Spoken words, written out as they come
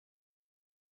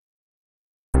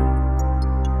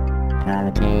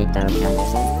potato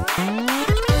cancer.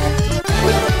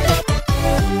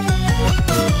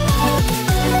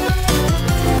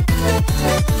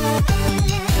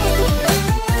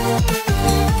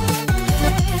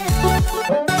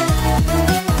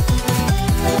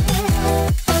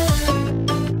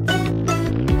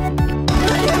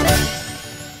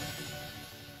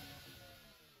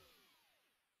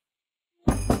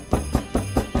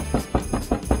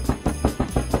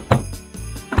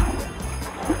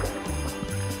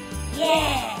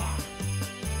 Yeah!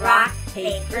 Rock,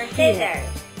 paper, scissors.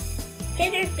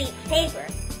 Scissors beats paper.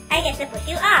 I get to push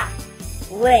you off.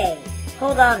 Wait,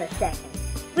 hold on a second.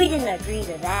 We didn't agree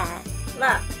to that.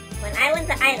 Look, when I win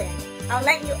the island, I'll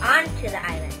let you onto the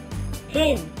island.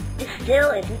 Tin, this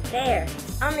still isn't fair.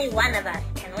 Only one of us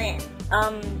can win.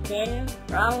 Tin,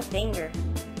 wrong finger.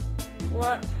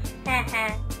 Whoops.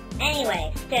 Haha.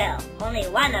 Anyway, still, only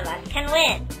one of us can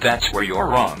win. That's where you're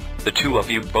wrong. The two of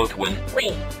you both win.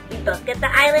 Wait, we both get the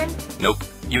island? Nope.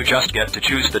 You just get to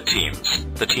choose the teams.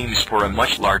 The teams for a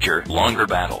much larger, longer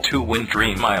battle to win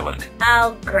Dream Island.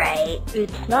 Oh, great.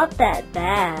 It's not that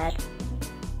bad.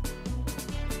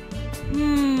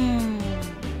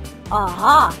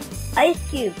 Aha! Ice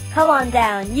Cube, come on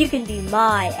down. You can be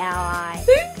my ally.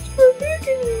 Thanks for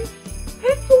picking me.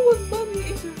 Pencil and Mummy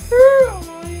is her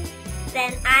ally.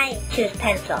 Then I choose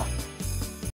pencil.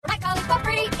 My college for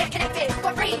free, get connected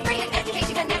for free, free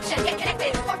education connection, get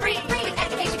connected for free, free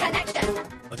education connection.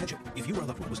 Attention, if you or a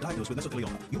loved one was diagnosed with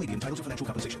mesothelioma, you may be entitled to financial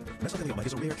compensation. Mesothelioma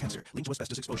is a rare cancer linked to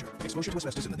asbestos exposure. Exposure to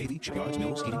asbestos in the Navy, shipyards,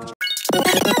 mills, heating,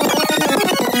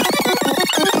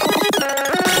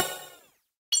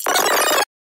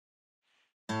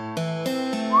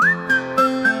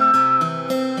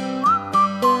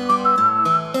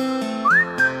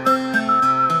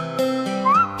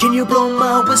 Can you blow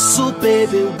my whistle,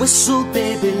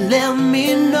 baby, let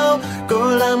me know.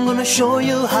 Girl, I'm gonna show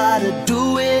you how to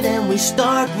do it, and we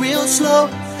start real slow.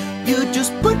 You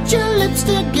just put your lips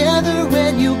together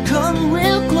and you come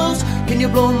real close. Can you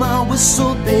blow my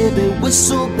whistle, baby,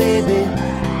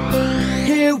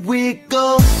 here we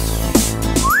go.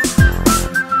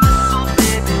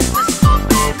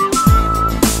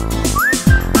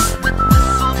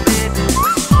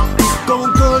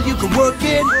 Go girl, you can work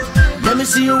it. Let me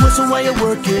see you whistle while you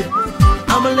work it.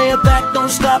 I'ma lay it back, don't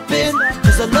stop it.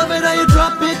 Cause I love it how you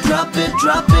drop it, drop it,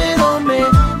 drop it on me.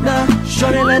 Now,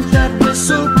 shorty, let that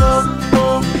whistle go.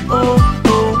 Oh, oh,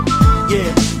 oh,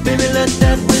 yeah. Baby, let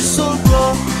that whistle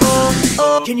go. Oh,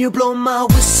 oh. Can you blow my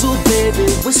whistle, baby,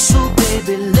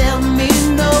 let me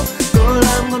know. Girl,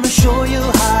 I'm gonna show you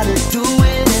how to do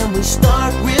it, and we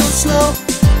start real slow.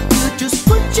 You just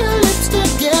put your lips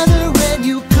together and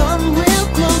you come real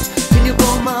close. Can you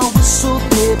blow my whistle,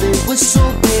 baby,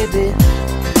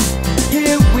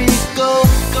 here we go,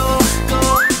 go,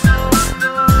 go.